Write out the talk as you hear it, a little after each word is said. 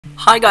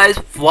Hi guys,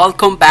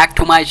 welcome back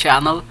to my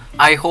channel.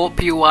 I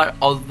hope you are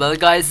all well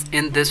guys.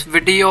 In this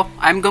video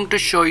I'm going to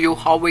show you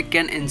how we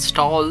can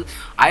install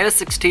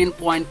iOS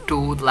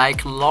 16.2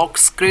 like lock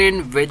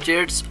screen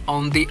widgets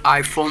on the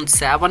iPhone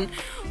 7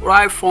 or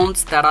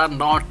iPhones that are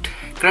not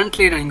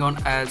currently running on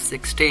iOS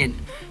 16.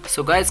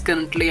 So guys,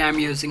 currently I'm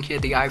using here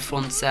the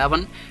iPhone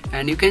 7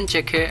 and you can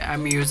check here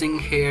I'm using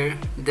here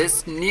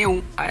this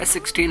new iOS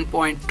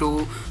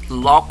 16.2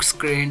 lock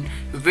screen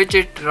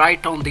widget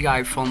right on the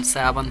iPhone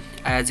 7.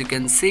 As you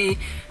can see,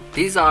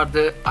 these are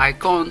the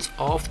icons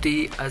of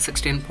the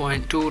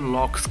 16.2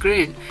 lock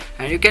screen,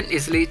 and you can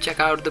easily check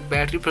out the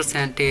battery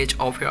percentage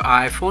of your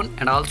iPhone,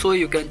 and also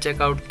you can check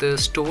out the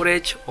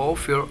storage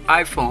of your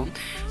iPhone,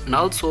 and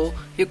also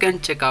you can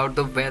check out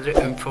the weather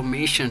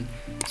information.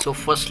 So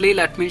firstly,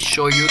 let me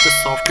show you the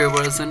software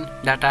version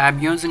that I am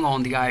using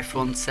on the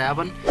iPhone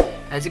 7.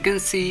 As you can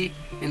see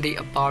in the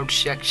about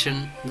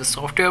section, the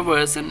software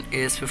version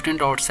is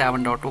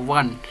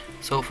 15.7.1.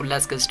 So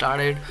let's get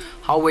started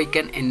how we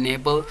can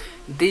enable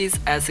these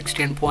as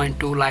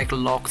 16.2 like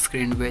lock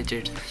screen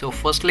widgets. So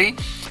firstly,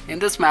 in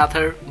this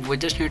method we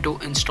just need to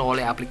install an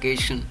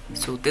application.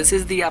 So this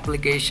is the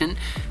application.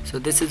 So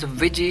this is a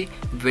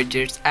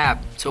widgets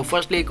app. So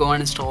firstly, go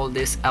and install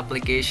this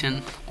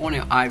application on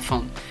your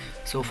iPhone.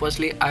 So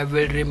firstly, I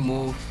will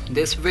remove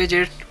this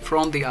widget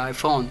from the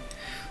iPhone.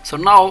 So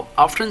now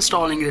after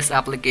installing this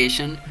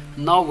application,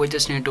 now we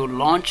just need to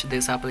launch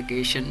this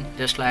application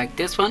just like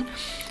this one.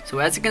 So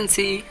as you can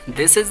see,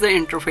 this is the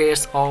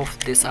interface of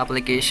this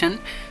application.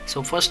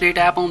 So firstly,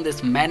 tap on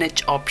this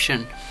manage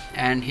option,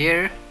 and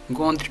here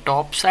go on the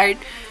top side,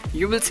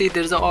 you will see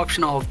there's an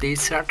option of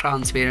this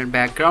transparent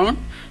background.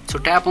 So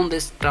tap on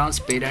this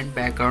transparent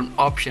background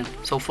option.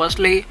 So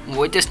firstly,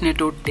 we just need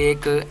to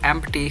take a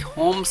empty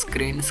home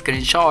screen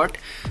screenshot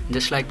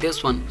just like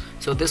this one.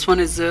 So this one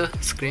is a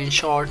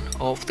screenshot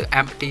of the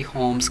empty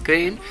home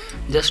screen.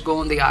 Just go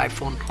on the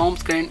iPhone home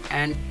screen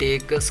and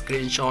take a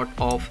screenshot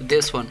of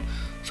this one.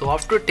 So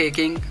after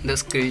taking the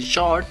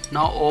screenshot,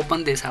 now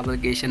open this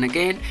application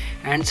again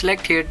and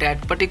select here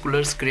that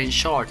particular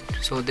screenshot.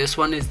 So this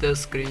one is the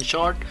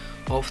screenshot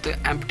of the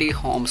empty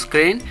home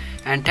screen,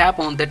 and tap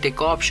on the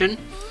tick option,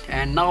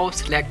 and now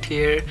select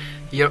here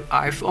your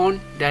iPhone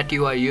that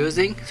you are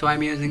using. So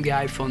I'm using the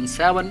iPhone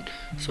 7,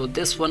 so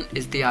this one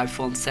is the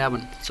iPhone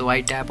 7. So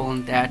I tap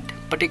on that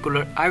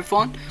particular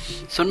iPhone.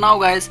 So now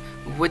guys,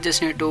 we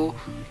just need to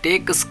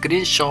take a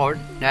screenshot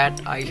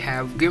that I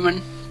have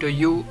given to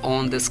you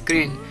on the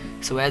screen.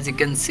 So as you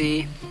can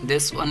see,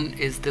 this one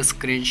is the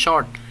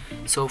screenshot.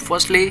 So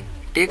firstly,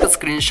 take a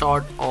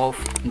screenshot of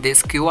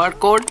this QR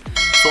code.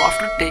 So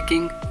after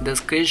taking the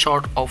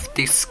screenshot of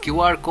this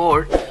QR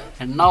code,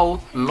 and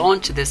now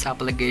launch this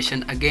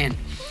application again,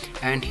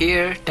 and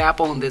here tap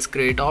on this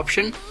create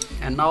option,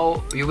 and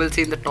now you will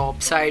see in the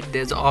top side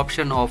there's an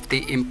option of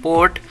the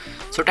import.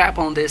 So tap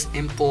on this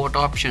import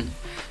option,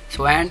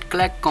 so and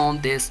click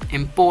on this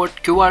import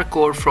QR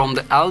code from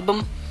the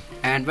album.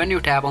 And when you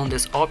tap on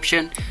this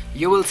option,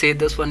 you will see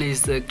this one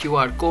is the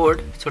QR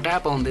code. So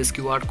tap on this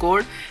QR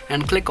code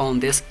and click on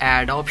this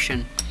add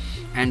option,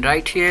 and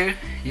right here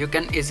you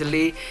can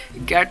easily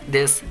get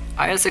this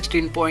iOS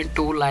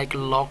 16.2 like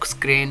lock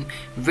screen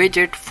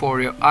widget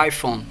for your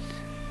iPhone.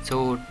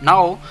 So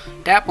now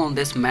tap on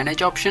this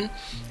manage option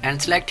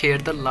and select here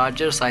the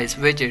larger size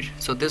widget.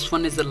 So this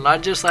one is the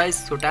larger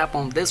size, so tap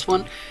on this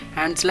one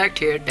and select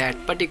here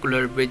that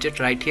particular widget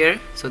right here.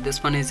 So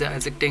this one is the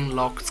existing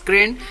lock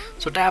screen,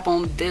 so tap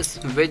on this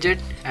widget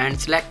and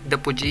select the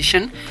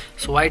position.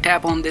 So I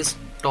tap on this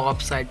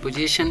top side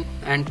position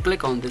and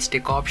click on this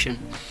tick option,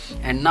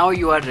 and now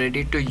you are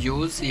ready to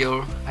use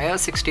your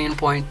iOS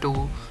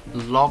 16.2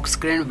 lock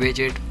screen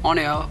widget on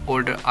your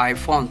older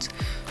iPhones.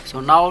 So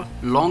now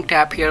long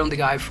tap here on the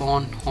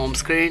iPhone home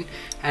screen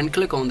and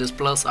click on this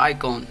plus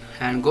icon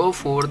and go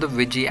for the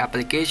widget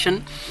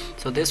application.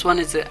 So this one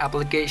is the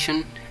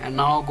application, and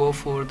now go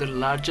for the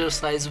larger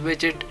size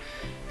widget.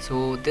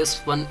 So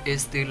this one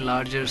is the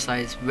larger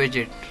size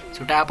widget.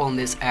 So tap on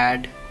this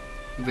add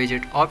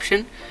widget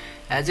option.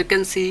 As you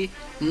can see,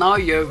 now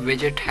your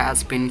widget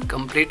has been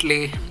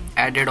completely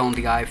added on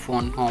the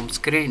iPhone home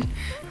screen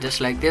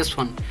just like this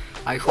one.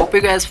 I hope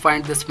you guys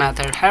find this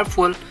method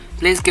helpful.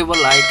 Please give a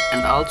like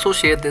and also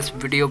share this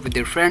video with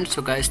your friends,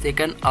 so guys they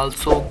can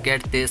also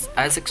get this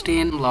iOS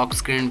 16 lock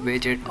screen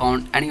widget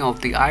on any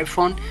of the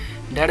iPhone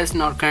that is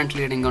not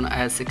currently running on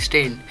iOS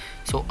 16.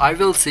 So I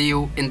will see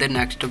you in the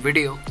next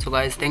video. So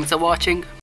guys, thanks for watching.